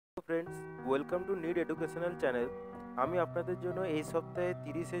Friends, welcome to need educational channel. আমি আপনাদের জন্য এই সপ্তাহে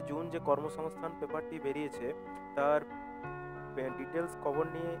 30শে জুন যে কর্মসংস্থান পেপারটি বেরিয়েছে তার ডিটেলস খবর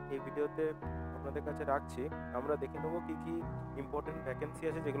নিয়ে এই ভিডিওতে আপনাদের কাছে রাখছি। আমরা দেখে নেব কী কী ইম্পর্টেন্ট ভ্যাকেন্সি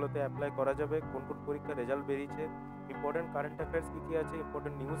আছে যেগুলোতে অ্যাপ্লাই করা যাবে, কোন কোন পরীক্ষার রেজাল্ট বেরিয়েছে, ইম্পর্টেন্ট কারেন্ট অ্যাফেয়ার্স কী কী আছে,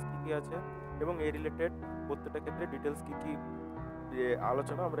 ইম্পর্টেন্ট নিউজ কী কী আছে এবং এই রিলেটেড প্রত্যেকটা ক্ষেত্রে ডিটেলস কী কী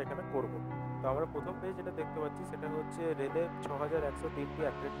আলোচনা আমরা এখানে করব। তো আমরা প্রথম পেজ যেটা দেখতে পাচ্ছি সেটা হচ্ছে রেলে 6103টি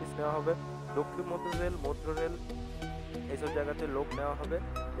অ্যাপ্রেন্টিস নেওয়া হবে। দক্ষিণ মধ্য রেল, মধ্য রেল এইসব জায়গাতে লোক নেওয়া হবে।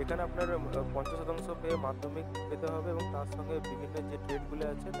 এখানে আপনার 50% পেয়ে মাধ্যমিক পেতে হবে এবং তার সঙ্গে বিভিন্ন যে ট্রেডগুলো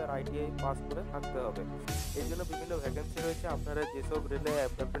আছে তার আইটিআই পাস করে থাকতে হবে। এই জন্য বিভিন্ন ভ্যাকেন্সি রয়েছে। আপনারা যেসব রেলে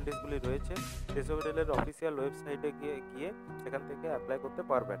অ্যাপ্রেন্টিসগুলি রয়েছে সেসব রেলের অফিসিয়াল ওয়েবসাইটে গিয়ে সেখান থেকে অ্যাপ্লাই করতে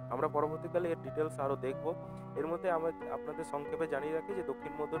পারবেন। আমরা পরবর্তীকালে এর ডিটেলস আরও দেখব। এর মধ্যে আমরা আপনাদের সংক্ষেপে জানিয়ে রাখি যে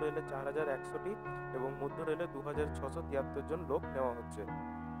দক্ষিণ মধ্য রেলে 4100টি এবং মধ্য রেলে 2673 জন লোক নেওয়া হচ্ছে।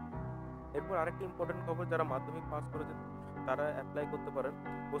 এরপর আরেকটি ইম্পর্টেন্ট খবর, যারা মাধ্যমিক পাস করেছেন তারা অ্যাপ্লাই করতে পারেন।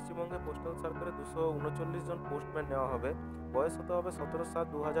 পশ্চিমবঙ্গে পোস্টাল সার্কেলে 239 জন পোস্টম্যান নেওয়া হবে। বয়স হতে হবে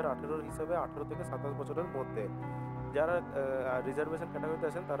 17/7/2018 হিসাবে 18 থেকে 27 বছরের মধ্যে। যারা রিজার্ভেশন ক্যাটাগরিতে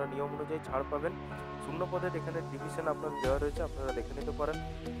আছেন তারা নিয়ম অনুযায়ী ছাড় পাবেন। শূন্য পদের এখানে ডিভিশন আপনার দেওয়া রয়েছে, আপনারা দেখে নিতে পারেন।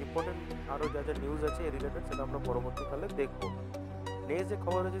 ইম্পর্টেন্ট আরও যা যা নিউজ আছে এই রিলেটেড সেটা আমরা পরবর্তীকালে দেখব। নেক্সট যে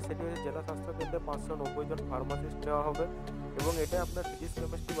খবর হচ্ছে সেটি হচ্ছে জেলা স্বাস্থ্য কেন্দ্রে 590 জন ফার্মাসিস্ট নেওয়া হবে এবং এটা আপনার ফিজিক্স,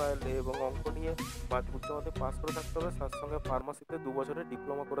 কেমিস্ট্রি, বায়োলজি এবং অঙ্ক নিয়ে উচ্চ মাধ্যমিক পাস করে থাকতে হবে। তার সঙ্গে ফার্মাসিতে 2 বছরের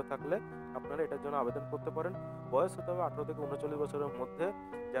ডিপ্লোমা করে থাকলে আপনারা এটার জন্য আবেদন করতে পারেন। বয়স হতে হবে 18 থেকে 39 বছরের মধ্যে।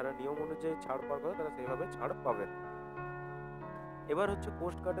 যারা নিয়ম অনুযায়ী ছাড় পাওয়ার কথা তারা সেইভাবে ছাড় পাবেন। এবার হচ্ছে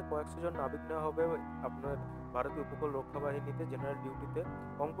কোস্ট গার্ডে কয়েকশো জন নাবিক নেওয়া হবে আপনার ভারতীয় উপকূল রক্ষা বাহিনীতে জেনারেল ডিউটিতে।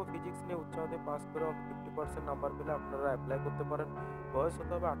 অঙ্ক, ফিজিক্স নিয়ে উচ্চ মাধ্যমিক পাস করে 50% নাম্বার পেলে আপনারা অ্যাপ্লাই করতে পারেন। বয়স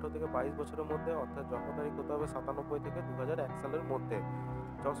হতে হবে 18 থেকে 22 বছরের মধ্যে, অর্থাৎ জন্ম তারিখ হতে হবে 97 থেকে 2001 সালের মধ্যে।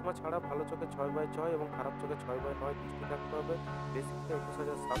 চশমা ছাড়া ভালো চোখে 6/6 এবং খারাপ চোখে 6/9 দৃষ্টি থাকতে হবে। বেসিকটা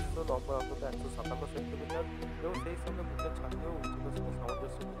 21,700, লম্বা অন্তত 157 সেন্টিমিটার এবং সেই সঙ্গে বুকের ছাতি ও উচ্চতার সঙ্গে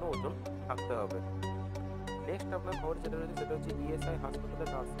সামঞ্জস্যপূর্ণ ওজন থাকতে হবে। নেক্সট আপনার খবর যেটা রয়েছে সেটা হচ্ছে ইএসআই হাসপাতালে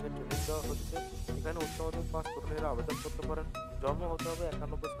নার্সিংয়ের ট্রেনিং দেওয়া হচ্ছে। এখানে উচ্চ মাধ্যমিক পাস তরুণীরা আবেদন করতে পারেন। জন্ম হতে হবে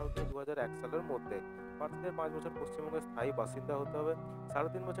 91 সাল থেকে 2001 সালের মধ্যে। প্রার্থীদের 5 বছর পশ্চিমবঙ্গের স্থায়ী বাসিন্দা হতে হবে।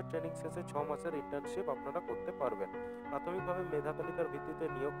 3.5 বছর ট্রেনিং শেষে 6 মাসের ইন্টার্নশিপ আপনারা করতে পারবেন। প্রাথমিকভাবে মেধা তালিকার ভিত্তিতে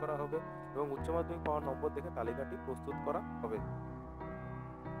নিয়োগ করা হবে এবং উচ্চ মাধ্যমিক পাওয়ার নম্বর দেখে তালিকাটি প্রস্তুত করা হবে।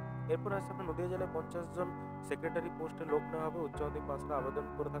 এরপর আসছে আপনার নদীয়া জেলায় 50 জন সেক্রেটারি পোস্টে লোক নেওয়া হবে। উচ্চ মাধ্যমিক পাসে আবেদন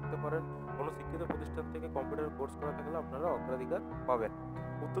করে থাকতে পারেন। কোনো শিক্ষিত প্রতিষ্ঠান থেকে কম্পিউটার কোর্স করা থাকলে আপনারা অগ্রাধিকার পাবেন।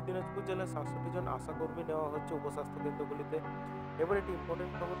 উত্তর দিনাজপুর জেলায় 67 জন আশাকর্মী নেওয়া হচ্ছে উপস্বাস্থ্য কেন্দ্রগুলিতে। এবার একটি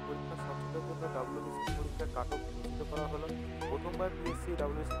ইম্পর্টেন্ট খবর, পরীক্ষার স্বচ্ছতার জন্য WBPSC পরীক্ষার কাট অফ ঘোষিত করা হলো। প্রথমবার পিএসসি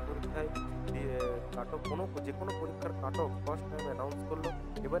WBPSC পরীক্ষায় কাট অফ যে কোনো পরীক্ষার cut off first time announce করলো।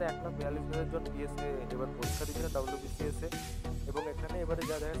 এবারে 1,42,000 জন পিএসসি এবার পরীক্ষা দিচ্ছে WBPSC এবং এখানে এবারে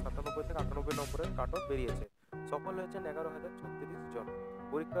যা দেখা 97 থেকে 98 নম্বরের কাট অফ বেরিয়েছে। সফল হয়েছেন 11,036 জন।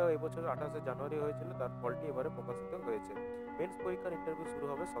 পরীক্ষা এবছর 28শে জানুয়ারি হয়েছিল, তার ফলটি এবারে প্রকাশিত হয়েছে। মেন্স পরীক্ষার ইন্টারভিউ শুরু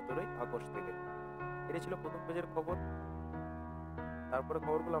হবে 17ই আগস্ট থেকে। এটি ছিল প্রথম পেজের খবর। তারপরে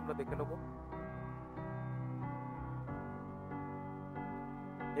খবরগুলো আমরা দেখে নেব।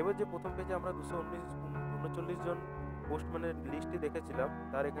 এবার যে প্রথম পেজে আমরা 239 জন পোস্টম্যানের লিস্টটি দেখেছিলাম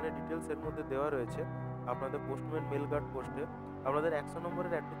তার এখানে ডিটেলস এর মধ্যে দেওয়া রয়েছে। আপনাদের পোস্টম্যান মেল গার্ড পোস্টে আপনাদের 100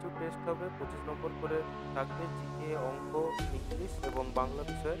 নম্বরের অ্যাপটিটিউড টেস্ট হবে, 25 নম্বর করে থাকবে জিকে, অঙ্ক, ইংলিশ এবং বাংলা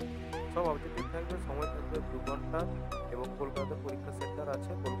বিষয়ে। সব অবজেক্টিভ থাকবে, সময় থাকবে 2 ঘন্টা এবং কলকাতার পরীক্ষা সেন্টার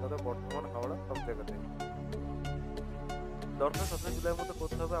আছে কলকাতা, বর্ধমান, হাওড়া সব জায়গাতে। দরকার 17 জুলাইয়ের মধ্যে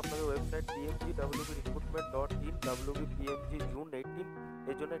করতে হবে। আপনাদের ওয়েবসাইট pmgwbrecruitment.in WBPMG জুন 18।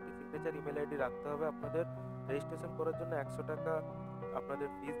 এই জন্য একটি সিগনেচার ইমেল আইডি রাখতে হবে। আপনাদের রেজিস্ট্রেশন করার জন্য 100 টাকা আপনাদের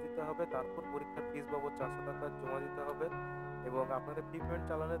ফিস দিতে হবে। তারপর পরীক্ষার ফিস বাবদ 400 টাকা জমা দিতে হবে এবং আপনাদের ফি পেমেন্ট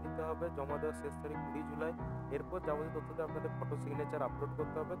চালানে দিতে হবে। জমা দেওয়ার শেষ তারিখ 20 জুলাই। এরপর যাবতীয় তথ্যতে আপনাদের ফটো সিগনেচার আপলোড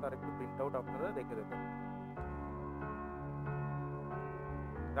করতে হবে, তার একটু প্রিন্ট আউট আপনারা রেখে দেবেন।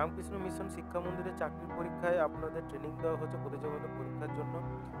 রামকৃষ্ণ মিশন শিক্ষা মন্দিরে চাকরির পরীক্ষায় আপনাদের ট্রেনিং দেওয়া হচ্ছে প্রতিযোগিতা পরীক্ষার জন্য।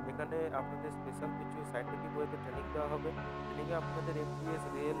 এখানে আপনাদের স্পেশাল কিছু সায়েন্টিফিক ওয়েতে ট্রেনিং দেওয়া হবে। ট্রেনিংয়ে আপনাদের এমপিএস,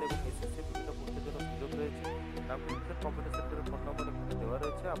 রেল এবং এসএসসি বিভিন্ন পোস্টের জন্য সুযোগ রয়েছে। রামকৃষ্ণ কম্পিউটার সেন্টারের ফোন নম্বর এখানে দেওয়া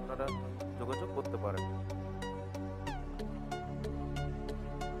রয়েছে, আপনারা যোগাযোগ করতে পারেন।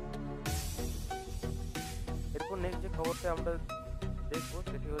 এরপর নেক্সট যে খবরটা আমরা দেখবো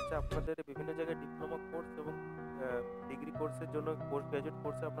সেটি হচ্ছে আপনাদের বিভিন্ন জায়গায় ডিপ্লোমা কোর্স এবং ডিগ্রি কোর্সের জন্য পোস্ট গ্রাজুয়েট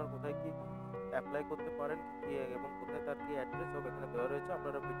কোর্সে আপনারা কোথায় কি অ্যাপ্লাই করতে পারেন এবং কোথায় তার কি অ্যাড্রেস সব এখানে দেওয়া রয়েছে।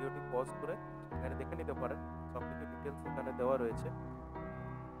 আপনারা ভিডিওটি পজ করে এখানে দেখে নিতে পারেন, সব কিছু ডিটেলস এখানে দেওয়া রয়েছে।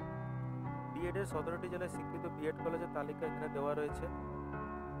 বিএডের 17টি জেলায় স্বীকৃত বিএড কলেজের তালিকা এখানে দেওয়া রয়েছে।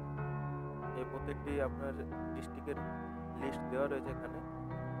 এই প্রত্যেকটি আপনার ডিস্ট্রিক্টের লিস্ট দেওয়া রয়েছে এখানে।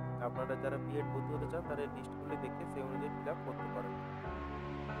 আপনারা যারা বিএড ভর্তি হতে চান তারা এই লিস্টগুলি দেখে সেই অনুযায়ী ফিল আপ করতে পারেন।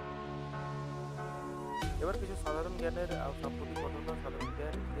 এবার কিছু সাধারণ জ্ঞানের সাম্প্রতিক ঘটনা, সাধারণ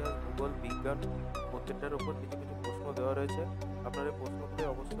জ্ঞান, ইতিহাস, ভূগোল, বিজ্ঞান প্রত্যেকটার উপর কিছু কিছু প্রশ্ন দেওয়া রয়েছে। আপনারা এই প্রশ্নগুলি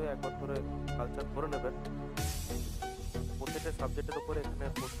অবশ্যই একবার করে কালচার করে নেবেন। প্রত্যেকটা সাবজেক্টের উপরে এখানে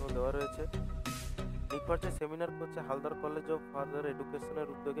প্রশ্ন দেওয়া রয়েছে। নিখরচে সেমিনার করছে হালদার কলেজ অফ ফার্দার এডুকেশনের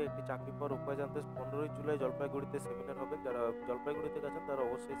উদ্যোগে একটি চাকরি পাওয়ার উপায় জানতে 15ই জুলাই জলপাইগুড়িতে সেমিনার হবে। যারা জলপাইগুড়িতে গেছেন তারা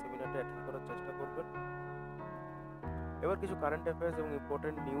অবশ্যই সেমিনারটা অ্যাটেন্ড করার চেষ্টা করবেন। এবার কিছু কারেন্ট অ্যাফেয়ার্স এবং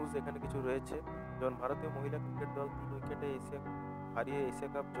ইম্পর্টেন্ট নিউজ এখানে কিছু রয়েছে। যেমন ভারতীয় মহিলা ক্রিকেট দল 3 উইকেটে এশিয়া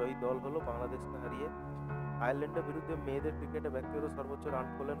কাপ জয়ী দল হলো বাংলাদেশকে হারিয়ে। আয়ারল্যান্ডের বিরুদ্ধে মেয়েদের ক্রিকেটে ব্যক্তিগত সর্বোচ্চ রান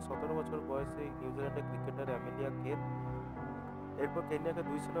করলেন 17 বছর বয়সী নিউজিল্যান্ডের ক্রিকেটার অ্যামেলিয়া কের। এরপর কেনিয়াকে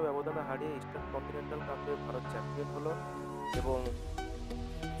 2-0 ব্যবধানে হারিয়ে ইস্টার্ন কন্টিনেন্টাল কাপে ভারত চ্যাম্পিয়ন হলো এবং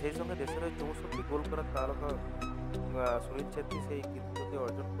সেই সঙ্গে দেশের 64 গোল করার তারকা সুনীল ছেত্রী সেই কৃতিত্বটি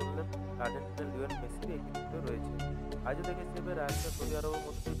অর্জন করলেন। আর্জেন্টিনার লিওনেল মেসির এই কৃতিত্ব রয়েছে। আয়োজক হিসেবে রাশিয়া, সৌদি আরবের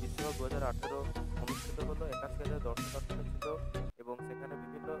মধ্যে বিশ্বকাপ 2018 অনুষ্ঠিত হলো। 81,000 দর্শনার্থী ছিল এবং সেখানে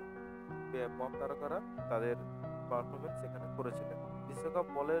বিভিন্ন পপ তারকারা তাদের পারফরমেন্স সেখানে করেছিলেন। বিশ্বকাপ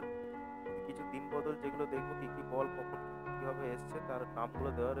বলের কিছু দিন বদল যেগুলো দেখবো, কি কি বল কখন কিভাবে এসছে তার নামগুলো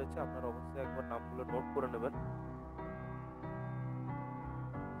দেওয়া রয়েছে। আপনারা অবশ্যই একবার নামগুলো নোট করে নেবেন।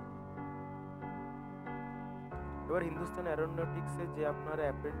 এবার হিন্দুস্তান অ্যারোনটিক্সে যে আপনার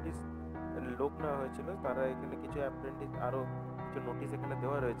অ্যাপ্রেন্টিস লোক নেওয়া হয়েছিল, তারা এখানে কিছু অ্যাপ্রেন্টিস আরও কিছু নোটিশ এখানে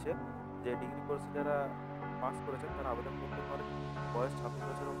দেওয়া রয়েছে যে ডিগ্রি কোর্সে যারা পাস করেছেন তারা আবেদন করতে পারেন। বয়স 26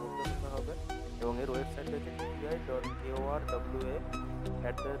 বছরের মধ্যে হতে হবে এবং এর ওয়েবসাইট রয়েছে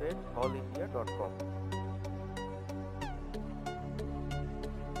tpi.korwa@allindia.com।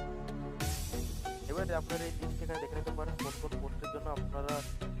 এবারে আপনারা এই লিস্ট এখানে দেখে নিতে পারেন কোন কোন পোস্টের জন্য আপনারা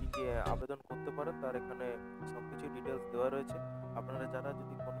কি আবেদন করতে পারেন, তার এখানে সবকিছু ডিটেলস দেওয়া রয়েছে। আপনারা যারা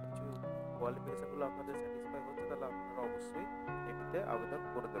যদি কোনো কিছু কোয়ালিফিকেশনগুলো আপনাদের স্যাটিসফাই হচ্ছে তাহলে আপনারা অবশ্যই এটিতে আবেদন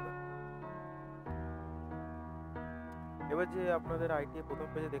করে দেবেন। এবার যে আপনাদের আইটিআই প্রথম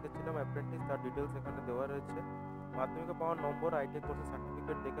পেজে দেখেছিলাম অ্যাপ্রেন্টিস, তার ডিটেলস এখানে দেওয়া রয়েছে। মাধ্যমিকে পাওয়ার নম্বর, আইটিআই কোর্সের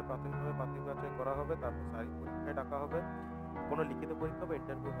সার্টিফিকেট দেখে প্রাথমিকভাবে প্রাথমিক যাচাই করা হবে, তারপর শারীরিক পরীক্ষায় ডাকা হবে। কোনো লিখিত পরীক্ষা বা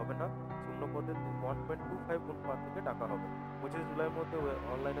ইন্টারভিউ হবে না। শূন্য পদে 1.25 গুণ প্রার্থীকে ডাকা হবে। 25 জুলাইয়ের মধ্যে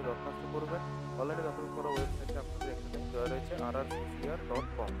অনলাইনে দরখাস্ত করবেন। অনলাইনে দরখাস্ত করা ওয়েবসাইটে আপনাদের এখানে দেওয়া রয়েছে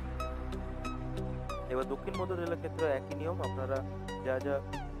rrccr.com। এবার দক্ষিণ মধ্য রেলের ক্ষেত্রে একই নিয়ম, আপনারা যা যা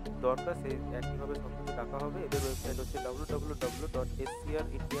দরকার সেই একইভাবে সবকিছু ডাকা হবে। এদের ওয়েবসাইট হচ্ছে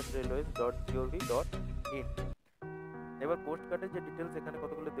www.scrindianrailways.gov.in। এবার পোস্ট কার্ডের যে ডিটেলস এখানে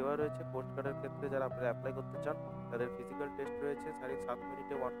কতগুলো দেওয়া রয়েছে। পোস্ট কার্ডের ক্ষেত্রে যারা আপনারা অ্যাপ্লাই করতে চান তাদের ফিজিক্যাল টেস্ট রয়েছে। শারীরিক 7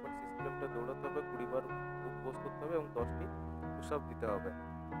 মিনিটে 1.6 কিলোমিটার দৌড়াতে হবে, 20 বার বুক পোস্ট করতে হবে এবং 10টি পুশ-আপ দিতে হবে।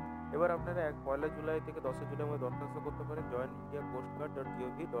 এবার আপনারা 1 জুলাই থেকে 10 জুলাইয়ের মধ্যে দরখাস্ত করতে পারেন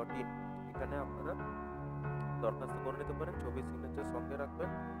joinindiapostcard.gov.in। এখানে আপনারা দরখাস্ত করে নিতে পারেন, ছবি সিগনেচার সঙ্গে রাখবেন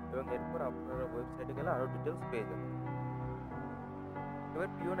এবং এরপর আপনারা ওয়েবসাইটে গেলে আরও ডিটেলস পেয়ে যাবেন। এবার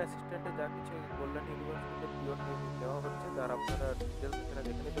পিওন অ্যাসিস্ট্যান্টে যা কিছু কল্যাণ ইউনিভার্সিটিতে পিওন দেওয়া হচ্ছে তার আপনারা ডিটেলস এখানে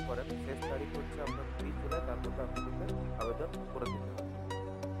দেখে নিতে পারেন। শেষ তারিখ হচ্ছে আপনার 3 জুলাই, তার মধ্যে আপনাদেরকে আবেদন করে দিতে হবে।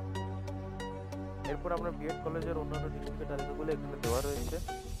 এরপর আমরা বিএড কলেজের অন্যান্য ডিস্ট্রিক্টের তালিকাগুলো এখানে দেওয়া রয়েছে।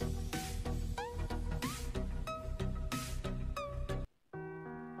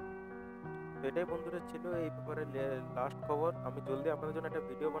 তো এটাই বন্ধুরা ছিল এই ব্যাপারে লাস্ট খবর। আমি জলদি আপনাদের জন্য একটা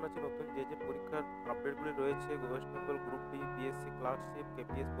ভিডিও বানাচ্ছি নতুন যে পরীক্ষার আপডেটগুলি রয়েছে। West Bengal group D, BSc clerkship,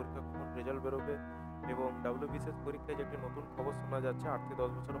 KPS পরীক্ষা কখন রেজাল্ট বেরোবে এবং WBPSC পরীক্ষায় যে একটি নতুন খবর শোনা যাচ্ছে 8 থেকে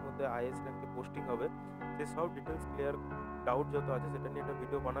 10 বছরের মধ্যে আইএএস র্যাঙ্কে পোস্টিং হবে, সেই সব ডিটেলস ক্লিয়ার ডাউট যত আছে সেটা নিয়ে একটা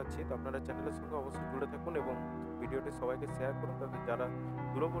ভিডিও বানাচ্ছি। তো আপনারা চ্যানেলের সঙ্গে অবশ্যই জুড়ে থাকুন এবং ভিডিওটি সবাইকে শেয়ার করুন, তাদের যারা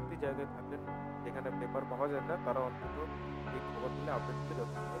দূরবর্তী জায়গায় থাকেন যেখানে পেপার পাওয়া যায় না তারা অন্তত এই খবরগুলো আপডেটগুলো যত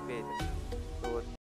সময় পেয়ে যায়।